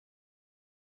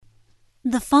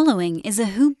The following is a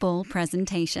Hoop Ball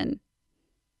presentation.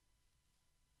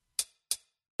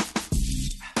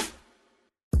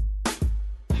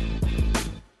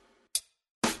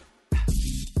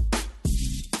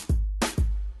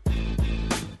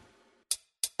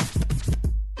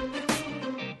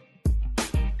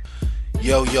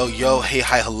 Yo, yo, yo, hey,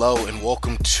 hi, hello, and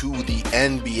welcome to the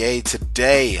NBA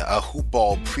Today, a Hoop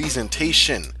Ball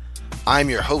presentation. I'm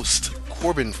your host,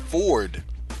 Corbin Ford.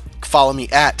 Follow me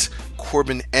at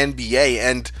Corbin NBA,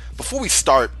 and before we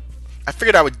start, I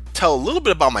figured I would tell a little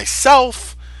bit about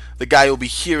myself, the guy you'll be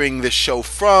hearing this show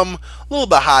from, a little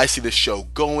bit how I see this show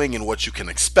going and what you can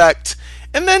expect,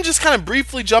 and then just kind of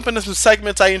briefly jump into some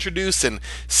segments I introduce and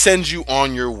send you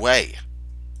on your way.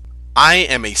 I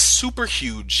am a super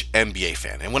huge NBA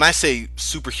fan, and when I say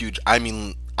super huge, I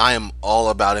mean I am all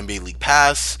about NBA League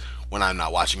Pass. When I'm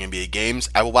not watching NBA games,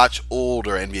 I will watch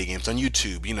older NBA games on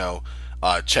YouTube,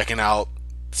 checking out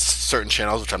certain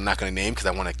channels, which I'm not going to name because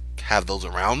I want to have those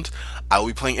around. I will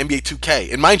be playing NBA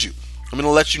 2K, and mind you, I'm going to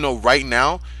let you know right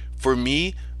now, for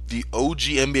me, the OG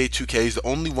NBA 2K is the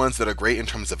only ones that are great in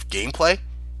terms of gameplay.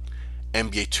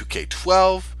 NBA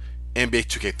 2K12, NBA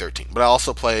 2K13, but I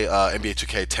also play NBA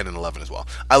 2K10 and 11 as well.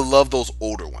 I love those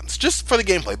older ones, just for the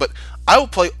gameplay, but I will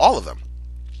play all of them.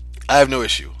 I have no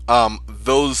issue.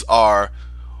 Those are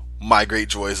my great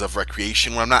joys of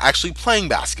recreation when I'm not actually playing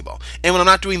basketball. And when I'm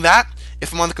not doing that,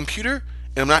 if I'm on the computer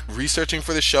and I'm not researching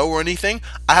for the show or anything,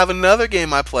 I have another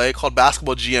game I play called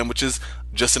Basketball GM, which is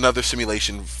just another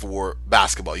simulation for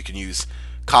basketball. You can use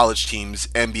college teams,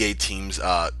 NBA teams,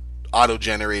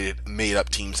 auto-generated, made-up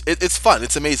teams. It's fun.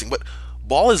 It's amazing. But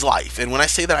ball is life. And when I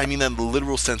say that, I mean that in the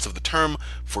literal sense of the term.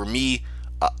 For me,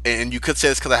 and you could say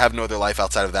this because I have no other life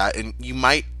outside of that, and you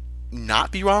might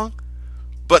not be wrong,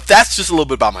 but that's just a little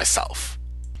bit about myself.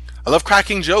 I love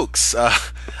cracking jokes.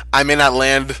 I may not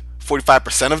land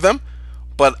 45% of them,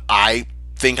 but I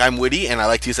think I'm witty, and I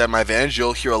like to use that at my advantage.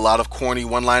 You'll hear a lot of corny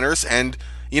one-liners, and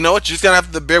you know what? You're just going to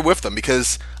have to bear with them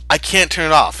because I can't turn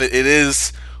it off. It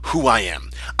is who I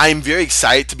am. I am very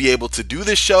excited to be able to do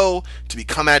this show, to be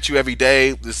come at you every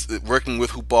day. Working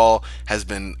with Hoop Ball has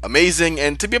been amazing,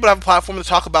 and to be able to have a platform to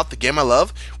talk about the game I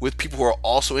love with people who are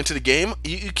also into the game,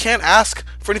 you can't ask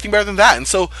for anything better than that. And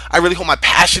so I really hope my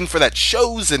passion for that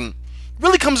shows and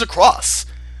really comes across,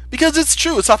 because it's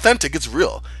true, it's authentic, it's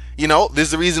real.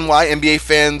 There's the reason why NBA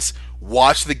fans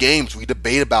watch the games, we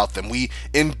debate about them, we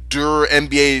endure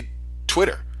NBA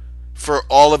Twitter for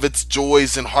all of its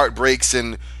joys and heartbreaks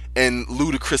and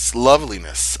ludicrous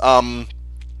loveliness.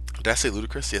 Did I say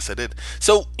ludicrous? Yes, I did.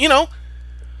 So,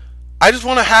 I just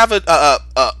want to have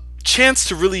a chance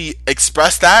to really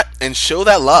express that and show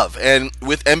that love. And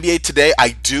with NBA Today,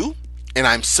 I do. And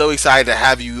I'm so excited to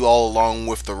have you all along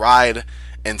with the ride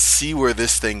and see where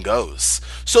this thing goes.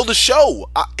 So the show,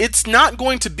 it's not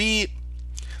going to be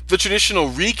the traditional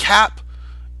recap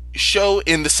show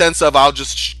in the sense of I'll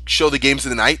just show the games of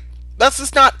the night. That's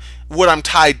just not what I'm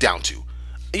tied down to.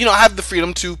 I have the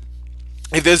freedom to,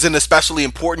 if there's an especially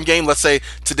important game, let's say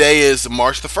today is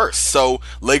March the 1st, so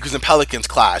Lakers and Pelicans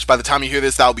clash. By the time you hear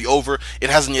this, that'll be over.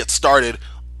 It hasn't yet started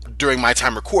during my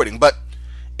time recording. But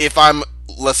if I'm,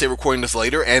 let's say, recording this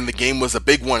later and the game was a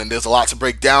big one and there's a lot to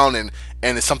break down and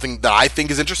it's something that I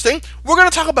think is interesting, we're going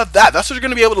to talk about that. That's what you're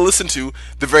going to be able to listen to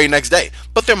the very next day.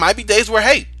 But there might be days where,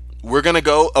 hey, we're going to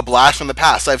go a blast from the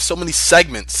past. I have so many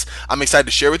segments I'm excited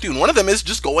to share with you. And one of them is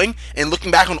just going and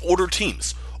looking back on older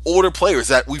teams, older players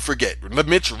that we forget. The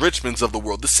Mitch Richmonds of the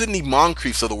world, the Sidney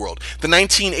Moncriefs of the world, the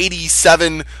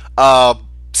 1987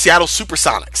 Seattle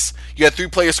Supersonics. You had three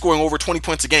players scoring over 20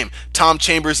 points a game. Tom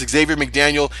Chambers, Xavier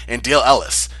McDaniel, and Dale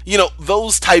Ellis.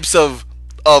 Those types of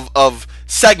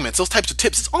segments, those types of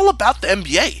tips, it's all about the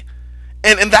NBA.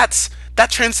 And that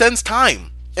transcends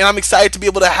time. And I'm excited to be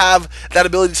able to have that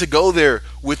ability to go there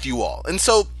with you all. And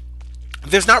so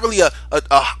there's not really a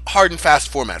hard and fast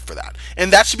format for that.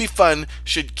 And that should be fun,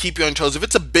 should keep you on toes. If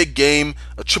it's a big game,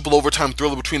 a triple overtime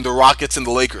thriller between the Rockets and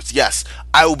the Lakers, yes,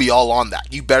 I will be all on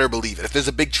that. You better believe it. If there's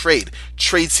a big trade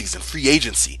season, free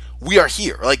agency, we are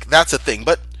here. That's a thing.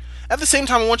 But at the same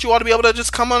time, I want you all to be able to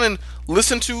just come on and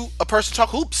listen to a person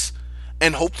talk hoops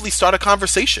and hopefully start a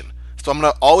conversation. So I'm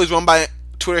going to always run by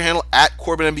Twitter handle at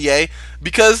Corbin NBA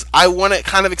because I want to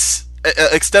kind of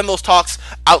extend those talks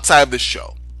outside of this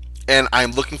show. And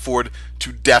I'm looking forward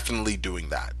to definitely doing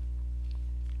that.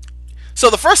 So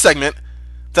the first segment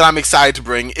that I'm excited to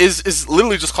bring is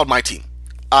literally just called My Team.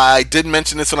 I did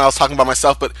mention this when I was talking about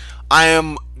myself, but I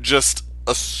am just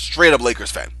a straight up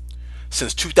Lakers fan.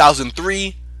 Since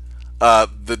 2003,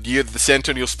 the year that the San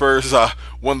Antonio Spurs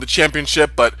won the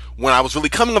championship, but when I was really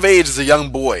coming of age as a young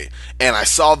boy, and I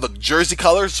saw the jersey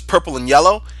colors, purple and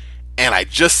yellow, And I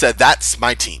just said, that's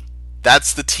my team.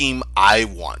 That's the team I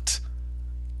want.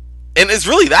 And it's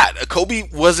really that. Kobe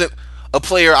wasn't a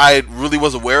player I really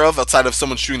was aware of outside of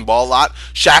someone shooting the ball a lot.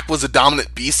 Shaq was a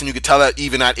dominant beast, and you could tell that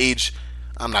even at age,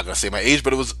 I'm not going to say my age,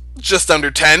 but it was just under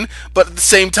 10. But at the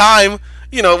same time,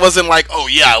 it wasn't like, oh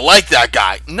yeah, I like that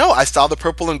guy. No, I saw the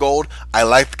purple and gold. I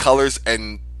liked the colors,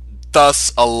 and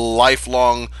thus a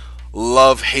lifelong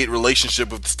love-hate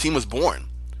relationship with this team was born.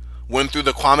 Went through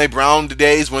the Kwame Brown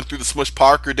days, went through the Smush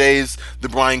Parker days, the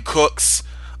Brian Cooks,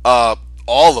 all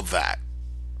of that.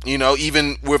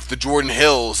 Even with the Jordan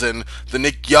Hills and the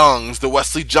Nick Youngs, the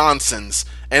Wesley Johnsons.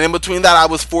 And in between that, I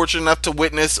was fortunate enough to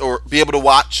witness or be able to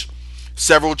watch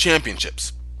several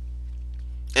championships.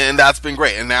 And that's been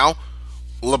great. And now,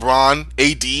 LeBron,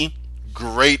 AD,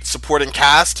 great supporting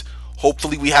cast.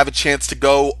 Hopefully we have a chance to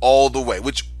go all the way,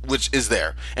 which is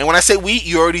there. And when I say we,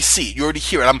 you already see it. You already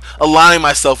hear it. I'm aligning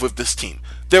myself with this team.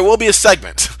 There will be a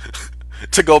segment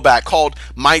to go back called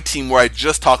My Team where I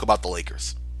just talk about the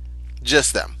Lakers.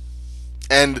 Just them.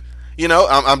 And,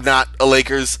 I'm not a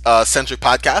Lakers-centric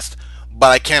podcast, but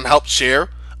I can't help share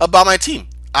about my team.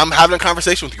 I'm having a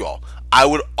conversation with you all. I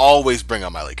would always bring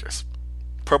up my Lakers.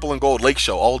 Purple and Gold Lake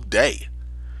Show all day.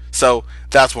 So,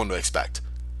 that's one to expect.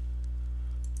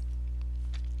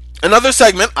 Another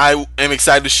segment I am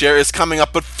excited to share is coming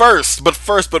up, but first,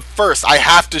 I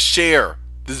have to share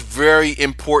this very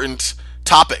important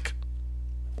topic.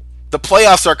 The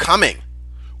playoffs are coming.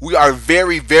 We are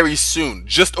very, very soon,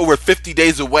 just over 50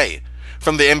 days away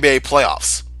from the NBA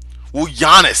playoffs. Will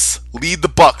Giannis lead the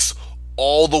Bucks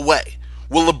all the way?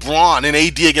 Will LeBron and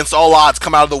AD against all odds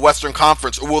come out of the Western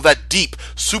Conference? Or will that deep,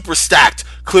 super stacked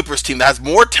Clippers team that has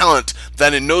more talent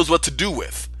than it knows what to do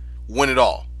with win it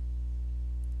all?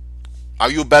 Are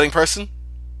you a betting person?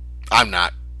 I'm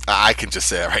not. I can just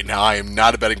say that right now. I am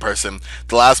not a betting person.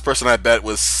 The last person I bet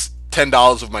was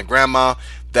 $10 with my grandma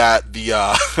that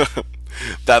the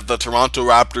that the Toronto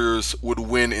Raptors would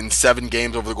win in 7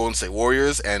 games over the Golden State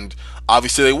Warriors, and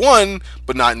obviously they won,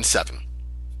 but not in 7.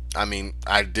 I mean,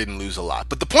 I didn't lose a lot.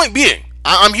 But the point being,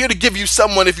 I'm here to give you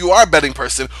someone, if you are a betting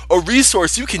person, a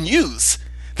resource you can use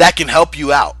that can help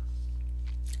you out.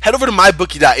 Head over to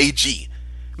mybookie.ag.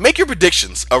 Make your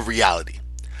predictions a reality.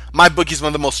 MyBookie is one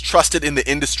of the most trusted in the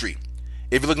industry.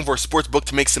 If you're looking for a sports book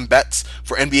to make some bets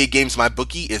for NBA games,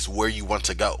 MyBookie is where you want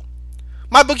to go.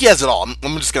 MyBookie has it all.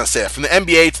 I'm just going to say it. From the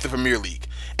NBA to the Premier League.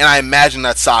 And I imagine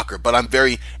that's soccer, but I'm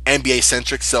very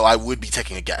NBA-centric, so I would be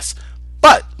taking a guess.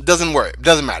 But it doesn't worry. It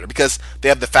doesn't matter because they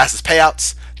have the fastest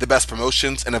payouts, the best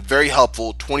promotions, and a very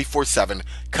helpful 24/7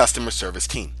 customer service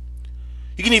team.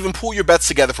 You can even pool your bets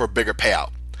together for a bigger payout.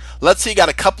 Let's say you got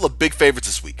a couple of big favorites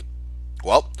this week.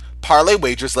 Well, parlay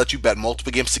wagers let you bet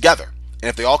multiple games together, and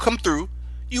if they all come through,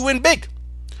 you win big.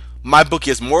 MyBookie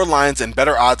has more lines and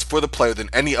better odds for the player than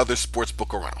any other sports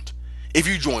book around. If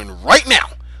you join right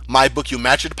now, MyBookie will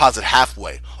match your deposit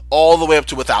halfway, all the way up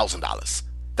to $1,000.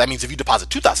 That means if you deposit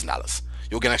 $2,000,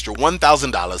 you'll get an extra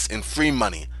 $1,000 in free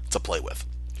money to play with.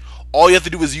 All you have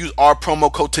to do is use our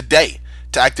promo code TODAY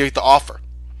to activate the offer.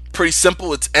 Pretty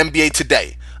simple, it's NBA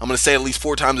Today. I'm going to say it at least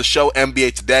 4 times a show,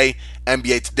 NBA Today,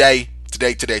 NBA Today,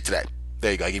 Today.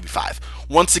 There you go, I gave you 5.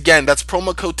 Once again, that's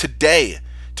promo code TODAY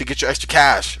to get your extra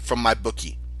cash from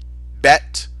MyBookie.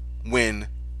 Bet, win,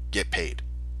 get paid.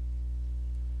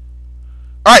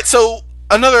 Alright, so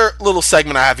another little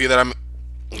segment I have here that I'm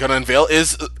going to unveil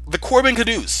is the Corbin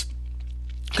Caduce.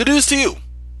 Caduce to you.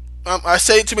 I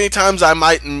say it too many times, I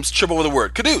might trip over the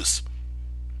word. Caduce.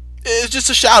 It's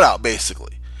just a shout out,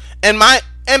 basically. And my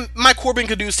Corbin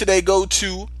Caduce today go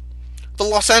to the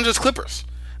Los Angeles Clippers.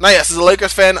 Now, yes, as a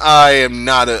Lakers fan, I am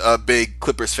not a big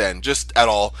Clippers fan, just at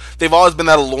all. They've always been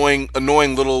that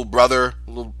annoying little brother,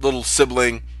 little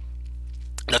sibling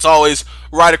that's always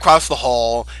right across the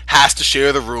hall, has to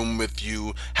share the room with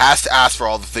you, has to ask for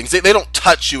all the things. They don't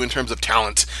touch you in terms of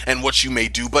talent and what you may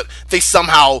do, but they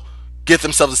somehow get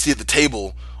themselves a seat at the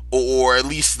table, or at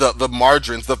least the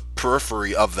margins, the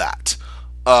periphery of that.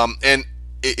 And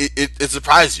it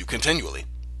surprised you continually.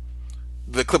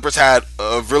 The Clippers had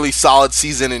a really solid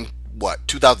season in,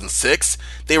 2006?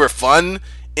 They were fun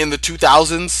in the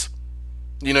 2000s.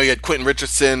 You had Quentin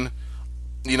Richardson,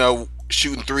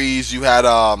 shooting threes. You had,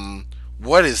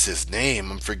 what is his name?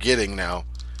 I'm forgetting now.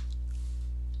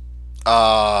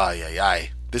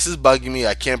 This is bugging me.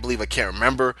 I can't believe I can't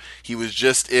remember. He was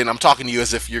just in, I'm talking to you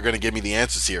as if you're going to give me the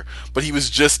answers here, but he was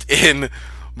just in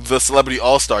the Celebrity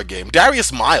All-Star Game.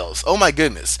 Darius Miles. Oh my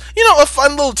goodness. A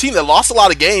fun little team that lost a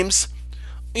lot of games.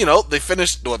 They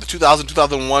finished, the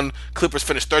 2000-2001 Clippers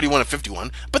finished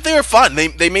 31-51, but they were fun.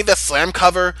 They made that slam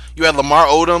cover. You had Lamar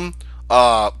Odom.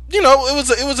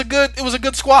 It was a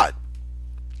good squad.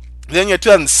 Then you had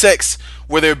 2006,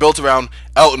 where they were built around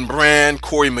Elton Brand,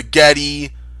 Corey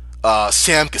Maggette,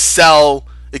 Sam Cassell.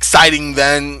 Exciting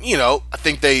then, I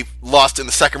think they lost in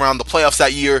the second round of the playoffs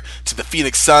that year to the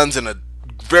Phoenix Suns in a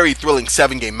very thrilling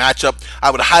 7-game matchup.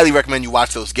 I would highly recommend you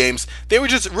watch those games. They were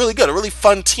just really good, a really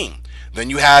fun team. Then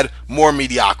you had more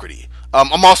mediocrity.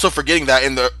 I'm also forgetting that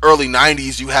in the early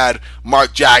 90s, you had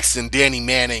Mark Jackson, Danny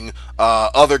Manning,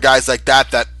 other guys like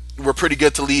that were pretty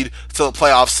good to lead to the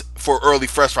playoffs for early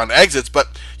first-round exits.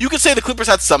 But you could say the Clippers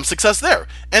had some success there.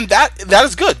 And that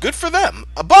is good. Good for them.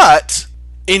 But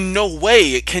in no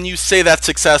way can you say that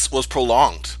success was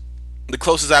prolonged. The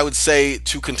closest I would say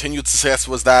to continued success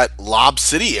was that Lob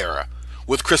City era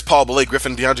with Chris Paul, Blake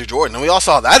Griffin, DeAndre Jordan. And we all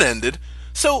saw how that ended.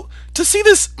 So to see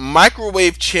this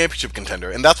microwave championship contender,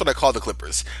 and that's what I call the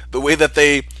Clippers, the way that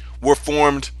they were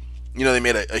formed, they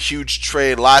made a huge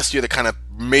trade last year that kind of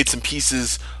made some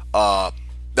pieces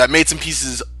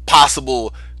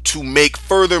possible to make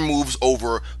further moves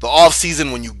over the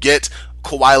offseason when you get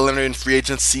Kawhi Leonard in free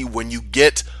agency, when you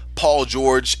get Paul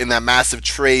George in that massive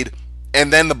trade,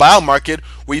 and then the buyout market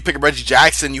where you pick up Reggie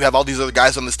Jackson. You have all these other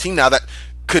guys on this team now that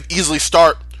could easily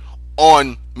start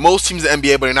on most teams in the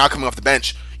NBA, but are now coming off the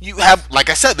bench. You have, like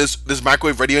I said, this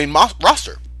microwave radioing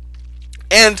roster.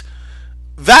 And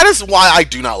that is why I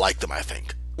do not like them, I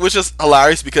think. Which is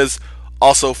hilarious because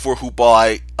also for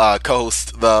Hoopball, I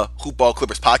co-host the Hoopball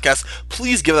Clippers podcast.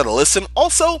 Please give that a listen.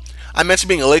 Also, I mentioned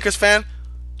being a Lakers fan.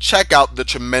 Check out the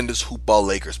tremendous Hoopball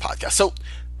Lakers podcast. So,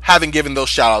 having given those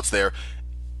shout-outs there,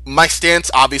 my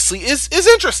stance, obviously, is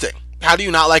interesting. How do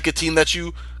you not like a team that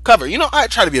you cover? I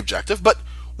try to be objective, but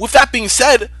with that being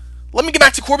said, let me get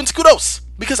back to Corbin's kudos,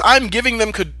 because I'm giving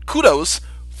them kudos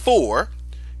for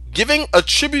giving a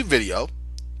tribute video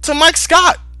to Mike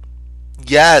Scott.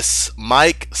 Yes,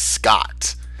 Mike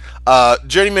Scott.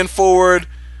 Journeyman forward,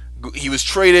 he was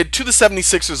traded to the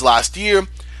 76ers last year,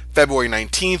 February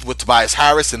 19th, with Tobias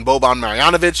Harris and Boban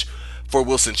Marjanovic for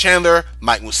Wilson Chandler,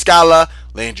 Mike Muscala,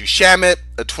 Landry Shamet,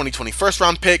 a 2020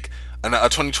 first-round pick, a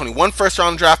 2021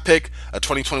 first-round draft pick, a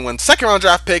 2021 second-round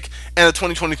draft pick, and a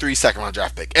 2023 second-round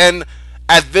draft pick. And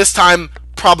at this time,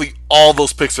 probably all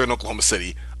those picks are in Oklahoma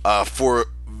City for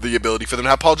the ability for them to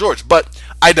have Paul George. But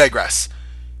I digress.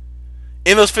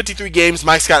 In those 53 games,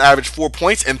 Mike Scott averaged 4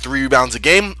 points and 3 rebounds a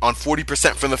game on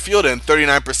 40% from the field and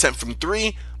 39% from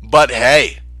 3. But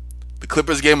hey, the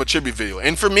Clippers gave him a tribute video.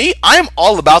 And for me, I am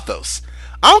all about those.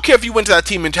 I don't care if you went to that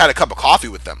team and had a cup of coffee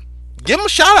with them. Give them a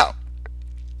shout out.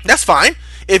 That's fine.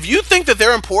 If you think that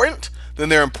they're important, then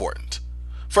they're important.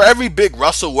 For every big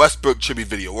Russell Westbrook tribute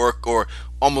video, or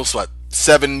almost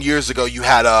 7 years ago, you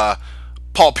had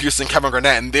Paul Pierce and Kevin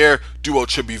Garnett and their duo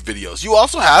tribute videos. You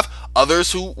also have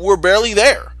others who were barely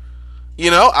there.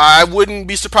 I wouldn't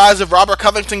be surprised if Robert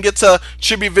Covington gets a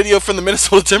tribute video from the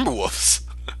Minnesota Timberwolves.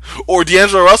 Or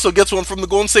D'Angelo Russell gets one from the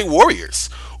Golden State Warriors.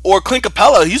 Or Clint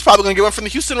Capella, he's probably going to get one from the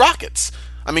Houston Rockets.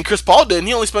 I mean, Chris Paul did, and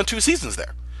he only spent 2 seasons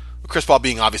there. Chris Paul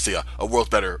being obviously a world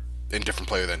better and different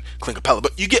player than Clint Capella.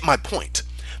 But you get my point.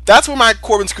 That's where my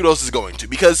Corbin's kudos is going to,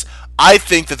 because I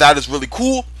think that is really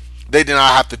cool. They did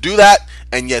not have to do that,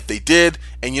 and yet they did.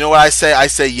 And you know what I say? I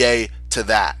say yay to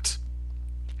that.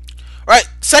 All right,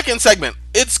 second segment.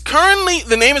 It's currently,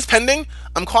 the name is pending.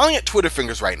 I'm calling it Twitter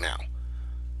Fingers right now.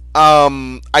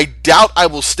 I doubt I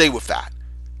will stay with that.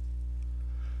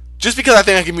 Just because I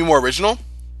think I can be more original.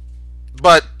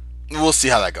 But we'll see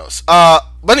how that goes. But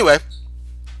anyway,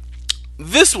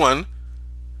 this one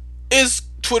is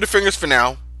Twitter Fingers for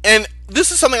now. And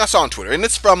this is something I saw on Twitter. And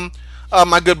it's from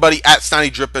my good buddy at Snotty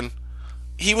Drippin'.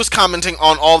 He was commenting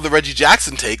on all the Reggie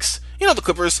Jackson takes. The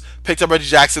Clippers picked up Reggie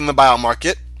Jackson in the buyout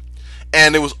market.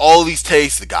 And there was all these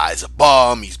takes. The guy's a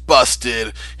bum. He's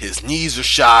busted. His knees are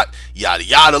shot. Yada,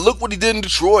 yada. Look what he did in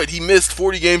Detroit. He missed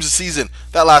 40 games a season.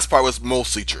 That last part was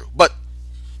mostly true. But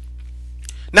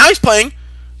now he's playing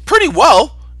pretty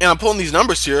well. And I'm pulling these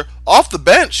numbers here. Off the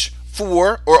bench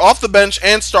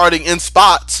and starting in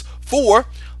spots for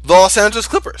the Los Angeles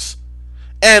Clippers.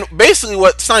 And basically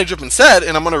what Snotty Drippin' said,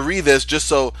 and I'm going to read this just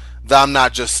so that I'm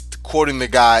not just quoting the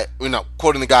guy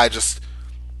just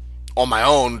on my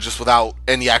own, just without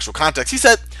any actual context. He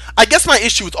said, I guess my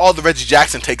issue with all the Reggie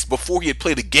Jackson takes before he had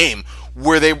played a game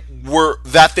where they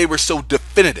were so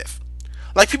definitive.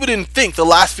 Like, people didn't think the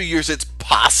last few years it's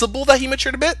possible that he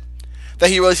matured a bit, that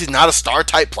he realized he's not a star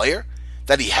type player,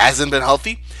 that he hasn't been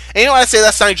healthy. And you know what I say,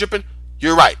 that's Snotty Drippin'?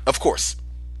 You're right, of course.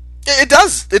 It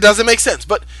does. It doesn't make sense.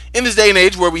 But in this day and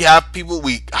age where we have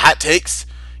hot takes,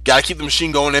 gotta keep the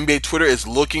machine going. NBA Twitter is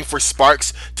looking for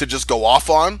sparks to just go off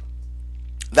on.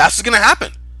 That's what's going to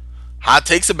happen. Hot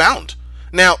takes abound.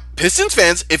 Now, Pistons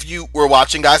fans, if you were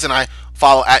watching, guys, and I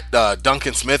follow at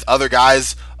Duncan Smith, other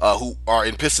guys who are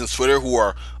in Pistons Twitter who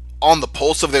are on the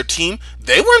pulse of their team,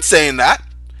 they weren't saying that.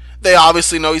 They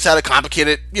obviously know he's had a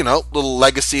complicated, little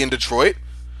legacy in Detroit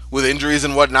with injuries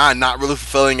and whatnot, and not really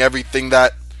fulfilling everything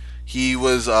that he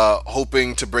was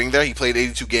hoping to bring there. He played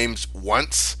 82 games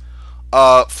once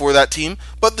for that team.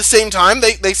 But at the same time,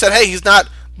 they said, hey, he's not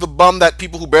the bum that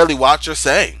people who barely watch are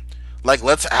saying. Like,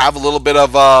 let's have a little bit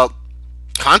of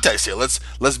context here.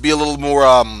 Let's be a little more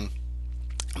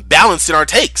balanced in our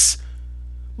takes.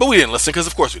 But we didn't listen because,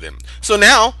 of course, we didn't. So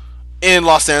now, in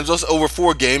Los Angeles, over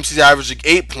 4 games, he's averaging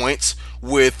 8 points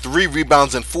with 3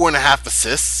 rebounds and 4.5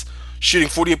 assists, shooting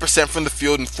 48% from the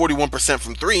field and 41%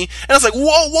 from 3. And it's like,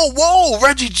 whoa,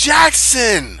 Reggie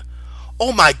Jackson.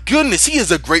 Oh my goodness, he is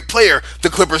a great player.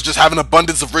 The Clippers just have an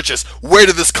abundance of riches. Where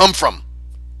did this come from?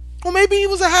 Well, maybe he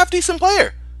was a half-decent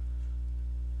player.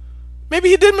 Maybe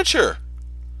he did mature.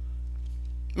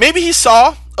 Maybe he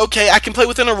saw, okay, I can play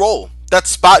within a role.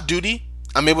 That's spot duty.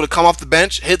 I'm able to come off the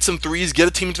bench, hit some threes, get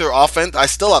a team into their offense. I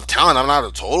still have talent. I'm not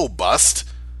a total bust.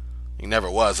 He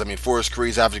never was. I mean, for his career,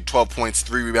 he's averaging 12 points,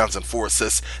 3 rebounds, and 4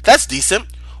 assists. That's decent.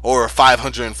 Or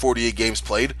 548 games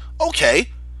played. Okay.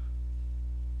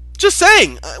 Just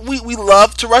saying. We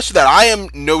love to rush that. I am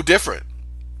no different.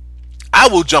 I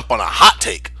will jump on a hot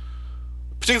take.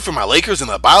 Particularly for my Lakers in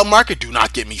the buyout market. Do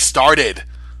not get me started.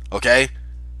 Okay?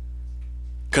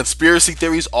 Conspiracy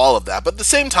theories, all of that. But at the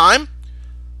same time,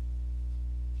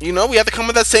 we have to come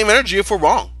with that same energy if we're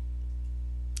wrong.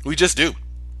 We just do.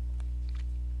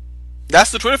 That's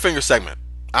the Twitter finger segment.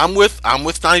 I'm with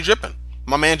Donnie Drippin.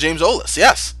 My man James Olis.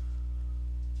 Yes.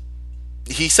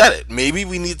 He said it. Maybe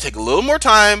we need to take a little more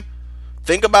time,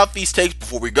 think about these takes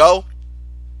before we go,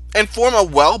 and form a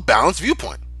well-balanced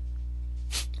viewpoint.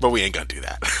 But we ain't gonna do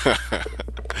that.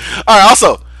 Alright,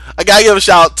 also, I gotta give a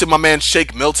shout out to my man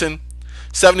Shake Milton.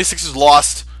 76ers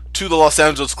lost to the Los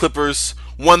Angeles Clippers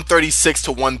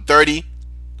 136-130.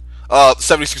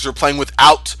 76ers are playing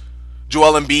without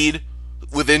Joel Embiid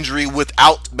with injury,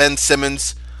 without Ben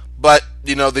Simmons. But,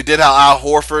 they did have Al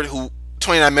Horford, who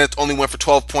 29 minutes only went for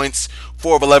 12 points,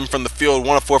 4 of 11 from the field,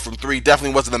 1 of 4 from 3.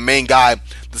 Definitely wasn't the main guy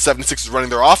the 76ers running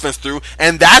their offense through.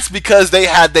 And that's because they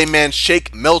had their man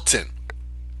Shake Milton.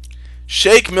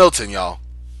 Shake Milton, y'all.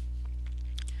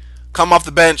 Come off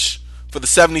the bench for the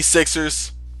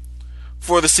 76ers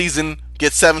for the season,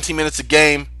 get 17 minutes a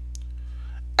game,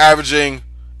 averaging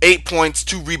 8 points,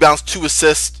 2 rebounds, 2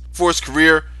 assists for his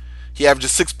career. He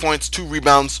averages 6 points, 2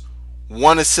 rebounds,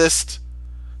 1 assist.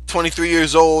 23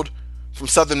 years old, from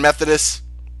Southern Methodist,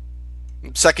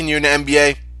 second year in the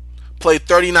NBA. Played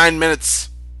 39 minutes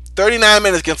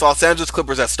against Los Angeles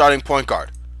Clippers at starting point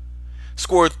guard.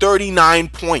 Scored 39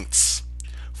 points,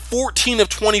 14 of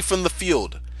 20 from the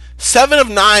field, 7 of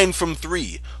 9 from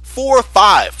 3, 4 of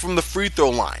 5 from the free throw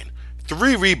line,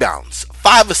 3 rebounds,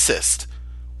 5 assists,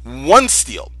 1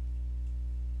 steal.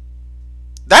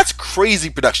 That's crazy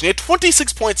production. He had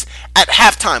 26 points at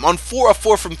halftime on 4 of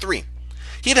 4 from 3.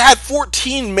 He'd had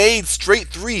 14 made straight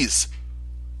threes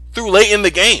through late in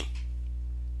the game.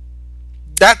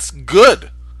 That's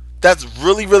good. That's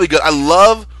really, really good. I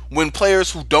love when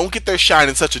players who don't get their shine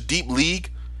in such a deep league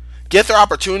get their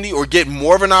opportunity or get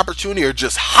more of an opportunity or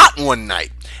just hot one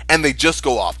night and they just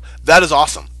go off. That is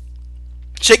awesome.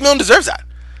 Shake Milton deserves that.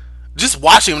 Just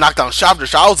watching him knock down shot after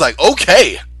shot, I was like,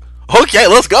 okay,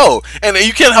 let's go. And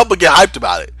you can't help but get hyped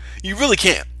about it. You really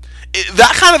can't.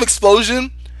 That kind of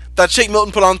explosion that Shake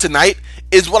Milton put on tonight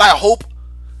is what I hope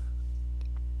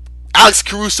Alex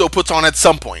Caruso puts on at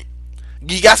some point.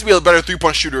 He has to be a better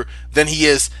three-point shooter than he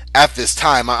is at this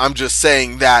time. I'm just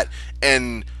saying that,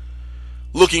 and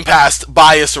looking past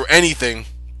bias or anything,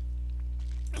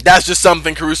 that's just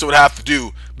something Caruso would have to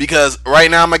do. Because right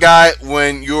now, my guy,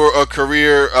 when you're a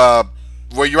career,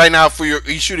 where you right now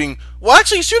he's shooting,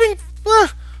 he's shooting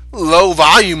low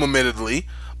volume, admittedly,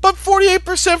 but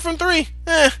 48% from 3.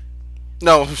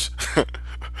 No,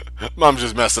 I'm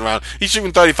just messing around. He's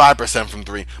shooting 35% from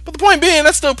 3. But the point being,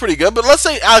 that's still pretty good. But let's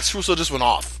say Alex Caruso just went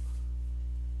off.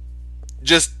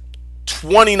 Just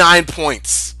 29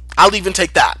 points. I'll even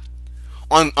take that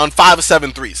on 5 of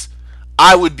 7 threes.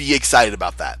 I would be excited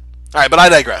about that. All right, but I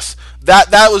digress.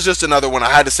 That was just another one.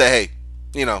 I had to say,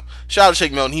 hey, shout out to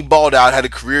Shake Milton. He balled out, had a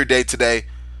career day today.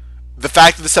 The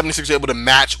fact that the 76ers are able to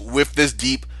match with this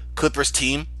deep Clippers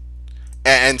team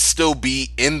and still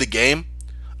be in the game,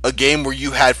 a game where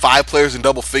you had 5 players in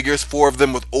double figures, 4 of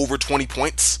them with over 20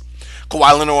 points.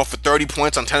 Kawhi Leonard on for 30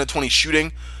 points on 10 of 20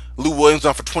 shooting. Lou Williams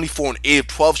on for 24 and 8 of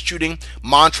 12 shooting.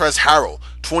 Montrezl Harrell,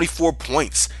 24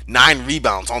 points, 9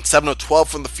 rebounds on 7 of 12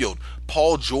 from the field.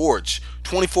 Paul George,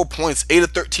 24 points, 8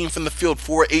 of 13 from the field,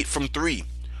 4 of 8 from 3.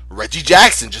 Reggie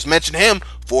Jackson, just mentioned him,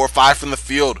 4 or 5 from the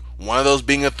field, one of those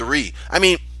being a 3. I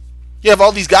mean, you have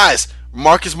all these guys.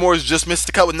 Marcus Morris just missed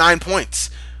the cut with 9 points.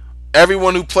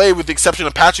 Everyone who played, with the exception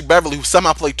of Patrick Beverley, who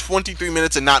somehow played 23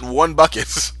 minutes and not one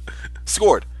bucket,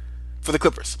 scored for the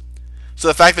Clippers. So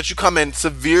the fact that you come in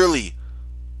severely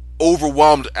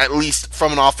overwhelmed, at least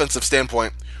from an offensive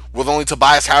standpoint, with only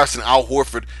Tobias Harris and Al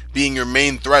Horford being your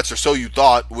main threats, or so you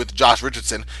thought, with Josh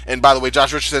Richardson. And by the way,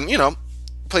 Josh Richardson,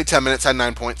 played 10 minutes, had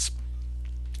 9 points.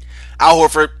 Al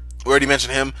Horford, we already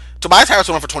mentioned him. Tobias Harris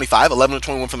went on for 25, 11 of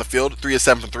 21 from the field, 3 of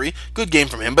 7 from 3. Good game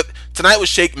from him. But tonight was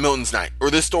Shake Milton's night, or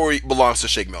this story belongs to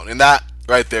Shake Milton. And that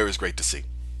right there is great to see.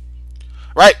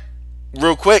 Right,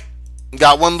 real quick,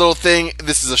 got one little thing.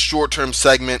 This is a short-term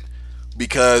segment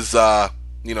because,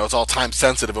 it's all time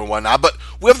sensitive and whatnot. But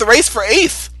we have the race for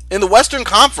 8th in the Western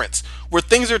Conference, where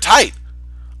things are tight.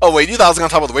 Oh, wait, you thought I was going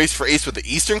to talk about the race for 8th with the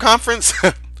Eastern Conference?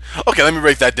 Okay, let me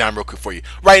break that down real quick for you.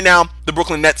 Right now, the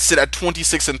Brooklyn Nets sit at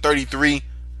 26-33.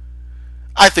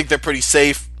 I think they're pretty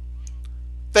safe.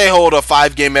 They hold a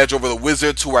 5-game edge over the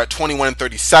Wizards, who are at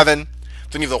 21-37. Then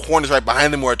you have the Hornets right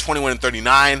behind them, who are at 21-39.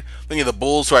 Then you have the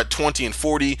Bulls, who are at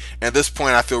 20-40. And at this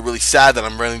point, I feel really sad that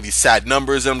I'm running these sad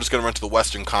numbers, and I'm just going to run to the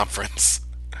Western Conference.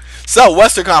 So,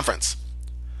 Western Conference.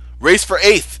 Race for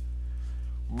 8th.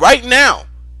 Right now,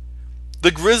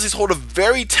 the Grizzlies hold a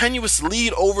very tenuous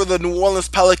lead over the New Orleans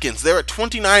Pelicans. They're at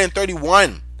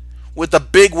 29-31 with a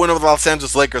big win over the Los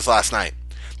Angeles Lakers last night.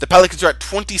 The Pelicans are at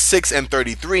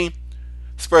 26-33.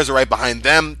 Spurs are right behind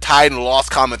them, tied in the loss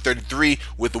column at 33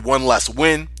 with one less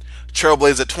win.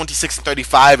 Trailblazers at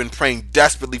 26-35 and praying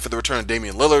desperately for the return of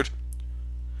Damian Lillard.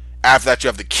 After that, you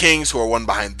have the Kings, who are one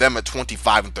behind them at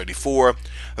 25-34. And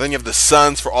then you have the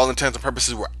Suns, for all intents and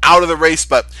purposes, who are out of the race,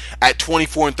 but at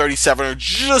 24-37 are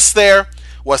just there.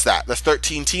 What's that? That's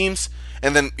 13 teams.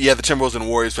 And then, the Timberwolves and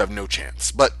Warriors, who have no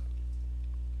chance. But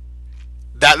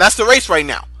that's the race right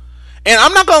now. And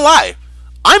I'm not going to lie,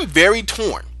 I'm very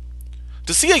torn.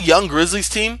 To see a young Grizzlies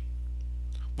team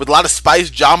with a lot of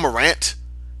spice, Ja Morant,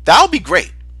 that would be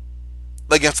great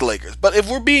against the Lakers. But if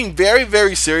we're being very,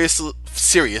 very seriously,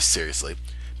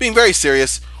 being very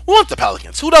serious, we want the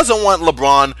Pelicans. Who doesn't want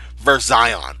LeBron versus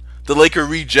Zion? The Laker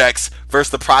rejects versus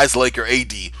the prize Laker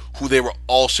AD, who they were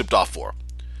all shipped off for.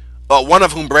 One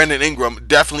of whom, Brandon Ingram,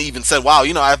 definitely even said, wow,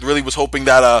 I really was hoping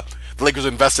that the Lakers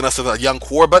would invest in us as a young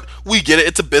core, but we get it.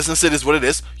 It's a business. It is what it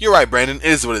is. You're right, Brandon. It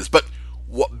is what it is. But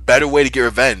what better way to get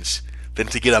revenge than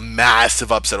to get a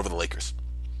massive upset over the Lakers?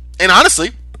 And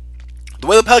honestly, the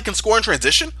way the Pelicans score in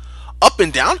transition, up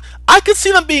and down, I could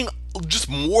see them being just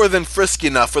more than frisky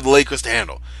enough for the Lakers to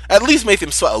handle. At least make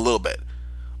them sweat a little bit.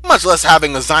 Much less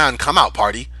having a Zion come out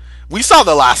party. We saw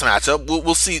the last matchup.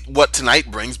 We'll see what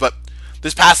tonight brings, but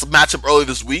this past matchup earlier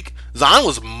this week, Zion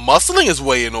was muscling his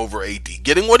way in over AD,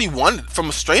 getting what he wanted from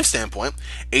a strength standpoint.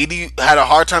 AD had a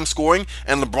hard time scoring,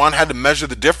 and LeBron had to measure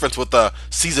the difference with a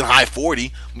season-high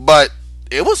 40, but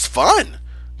it was fun.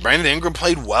 Brandon Ingram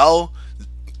played well.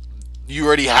 You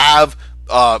already have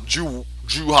Drew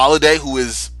Holiday, who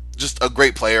is just a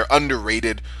great player,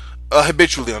 underrated,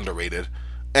 habitually underrated,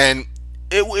 and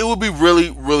it would be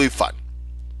really, really fun.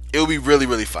 It would be really,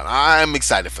 really fun. I'm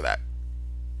excited for that,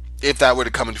 if that were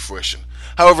to come into fruition.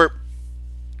 However,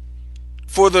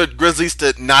 for the Grizzlies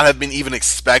to not have been even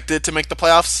expected to make the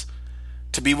playoffs,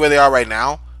 to be where they are right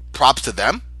now, props to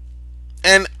them.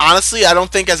 And honestly, I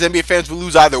don't think as NBA fans we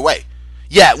lose either way.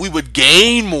 Yeah, we would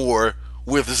gain more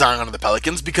with Zion and the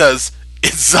Pelicans because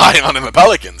it's Zion and the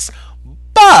Pelicans.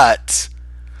 But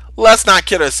let's not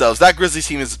kid ourselves. That Grizzlies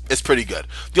team is pretty good.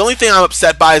 The only thing I'm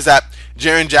upset by is that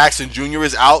Jaren Jackson Jr.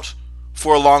 is out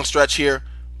for a long stretch here.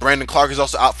 Brandon Clark is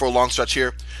also out for a long stretch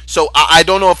here. So I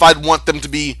don't know if I'd want them to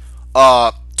be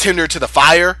tinder to the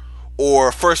fire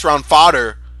or first-round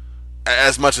fodder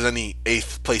as much as any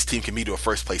 8th place team can be to a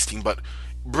first place team. But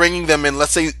bringing them in,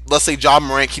 let's say Ja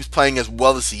Morant keeps playing as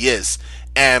well as he is,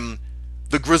 and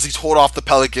the Grizzlies hold off the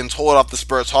Pelicans, hold off the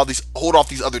Spurs, hold off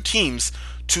these other teams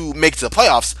to make it to the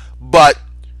playoffs, but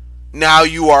now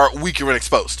you are weaker and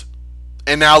exposed.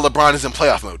 And now LeBron is in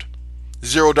playoff mode.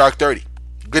 Zero dark 30.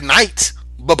 Good night.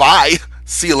 Bye-bye.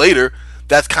 See you later.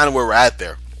 That's kind of where we're at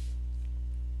there.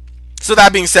 So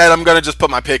that being said, I'm going to just put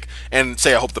my pick and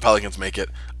say I hope the Pelicans make it.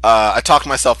 I talked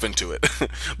myself into it.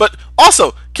 But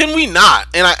also, can we not,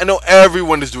 and I know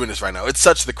everyone is doing this right now, it's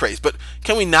such the craze, but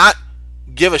can we not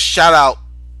give a shout out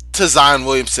to Zion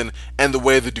Williamson and the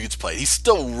way the dude's played? He's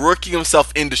still working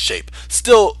himself into shape.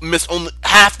 Still missed only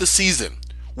half the season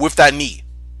with that knee.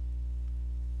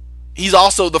 He's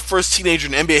also the first teenager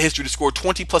in NBA history to score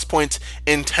 20-plus points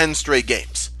in 10 straight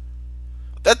games.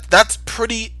 That's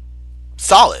pretty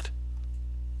solid.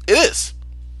 It is.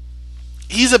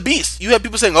 he's a beast. You have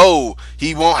people saying, "Oh,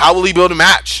 he won't. How will he build a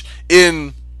match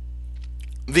in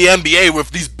the NBA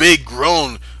with these big,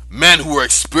 grown men who are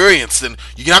experienced, and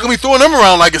you're not going to be throwing them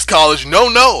around like it's college. No,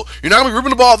 you're not going to be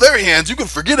ripping the ball out of their hands. You can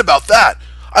forget about that."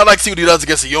 I'd like to see what he does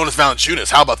against the Jonas Valanciunas.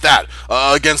 How about that?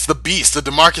 Against the beast, the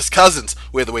DeMarcus Cousins.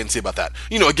 We have to wait and see about that.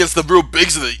 Against the real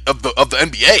bigs of the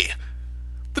NBA.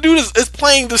 The dude is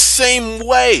playing the same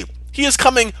way. He is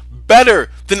coming better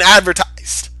than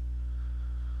advertised.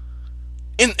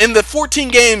 In the 14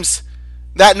 games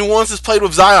that New Orleans has played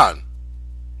with Zion,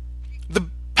 the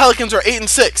Pelicans are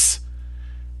 8-6.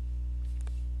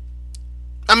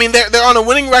 I mean, they're on a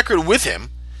winning record with him.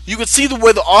 You could see the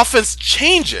way the offense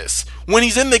changes when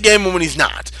he's in the game and when he's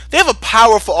not. They have a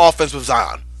powerful offense with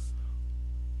Zion.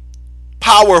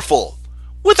 Powerful.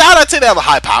 Without, I'd say they have a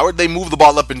high power. They move the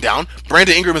ball up and down.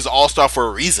 Brandon Ingram is an all-star for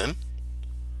a reason.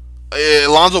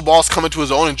 Alonzo Ball's coming to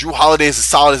his own, and Drew Holiday is as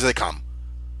solid as they come.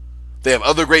 They have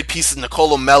other great pieces,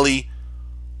 Nicolo Melli.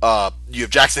 You have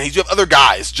Jackson Hayes. You have other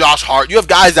guys, Josh Hart. You have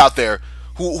guys out there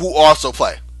who also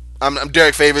play. I'm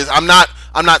Derek Favors. I'm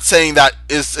not saying that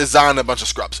is Zion a bunch of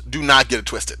scrubs. Do not get it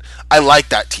twisted. I like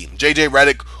that team. JJ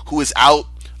Redick, who is out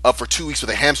for 2 weeks with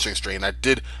a hamstring strain. I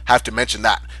did have to mention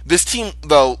that. This team,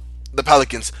 though, the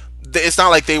Pelicans, it's not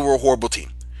like they were a horrible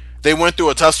team. They went through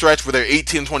a tough stretch where they're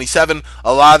 18-27.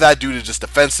 A lot of that due to just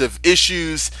defensive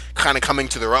issues, kind of coming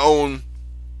to their own,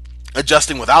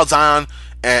 adjusting without Zion,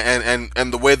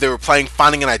 and the way they were playing,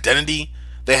 finding an identity.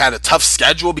 They had a tough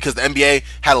schedule because the NBA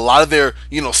had a lot of their,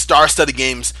 star-studded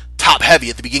games top heavy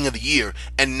at the beginning of the year,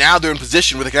 and now they're in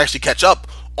position where they can actually catch up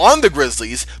on the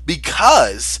Grizzlies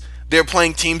because they're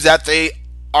playing teams that they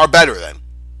are better than,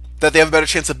 that they have a better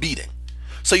chance of beating.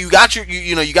 So you got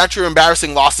your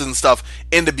embarrassing losses and stuff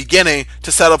in the beginning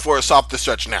to set up for a softer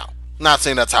stretch now. Not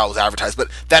saying that's how it was advertised, but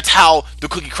that's how the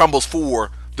cookie crumbles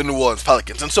for the New Orleans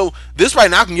Pelicans. And so this right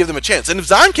now can give them a chance. And if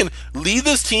Zion can lead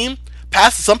this team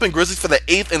past the Thumping Grizzlies for the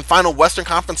 8th and final Western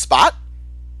Conference spot,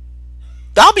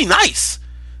 that'll be nice.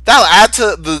 That'll add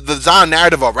to the Zion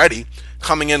narrative already,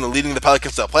 coming in and leading the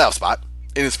Pelicans to a playoff spot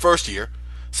in his first year.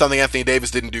 Something Anthony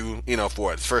Davis didn't do,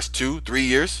 for his first 3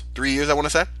 years, I want to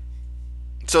say.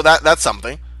 So that's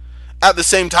something. At the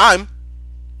same time,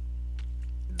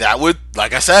 that would,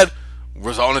 like I said,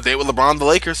 result in a date with LeBron and the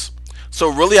Lakers. So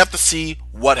really have to see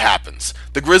what happens.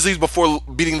 The Grizzlies, before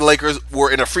beating the Lakers,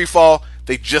 were in a free fall.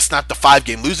 They just snapped the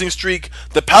 5-game losing streak.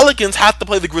 The Pelicans have to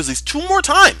play the Grizzlies 2 more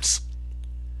times.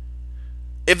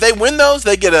 If they win those,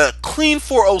 they get a clean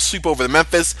 4-0 sweep over the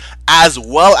Memphis, as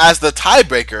well as the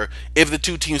tiebreaker if the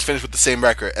two teams finish with the same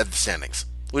record at the standings,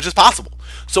 which is possible.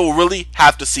 So we'll really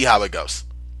have to see how it goes.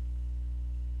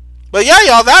 But yeah,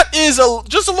 y'all, that is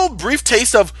just a little brief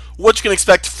taste of what you can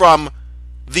expect from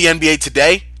the NBA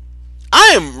today.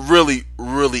 I am really,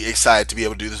 really excited to be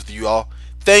able to do this with you all.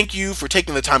 Thank you for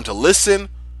taking the time to listen.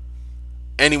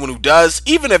 Anyone who does,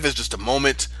 even if it's just a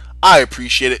moment, I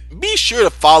appreciate it. Be sure to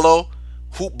follow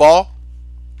Hoopball.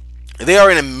 They are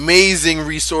an amazing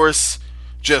resource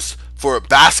just for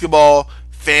basketball,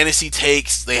 fantasy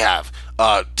takes. They have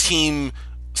team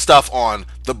stuff on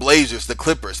the Blazers, the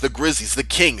Clippers, the Grizzlies, the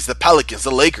Kings, the Pelicans,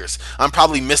 the Lakers. I'm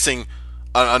probably missing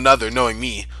another, knowing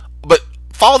me. But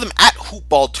follow them at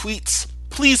Hoopball Tweets.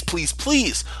 Please, please,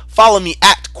 please follow me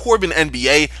at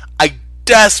CorbinNBA. I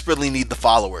desperately need the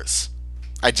followers.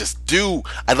 I just do.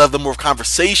 I love the more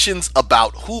conversations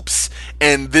about hoops,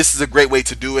 and this is a great way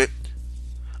to do it.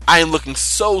 I am looking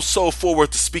so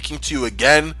forward to speaking to you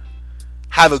again.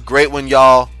 Have a great one,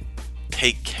 y'all.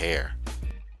 Take care.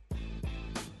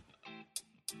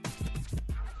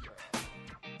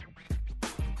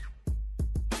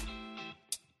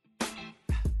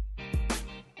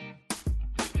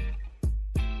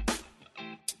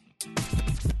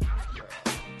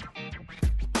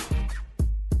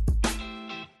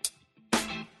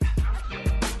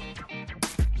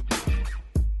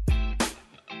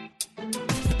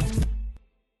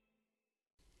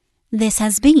 This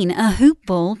has been a Hoop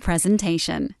Ball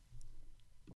presentation.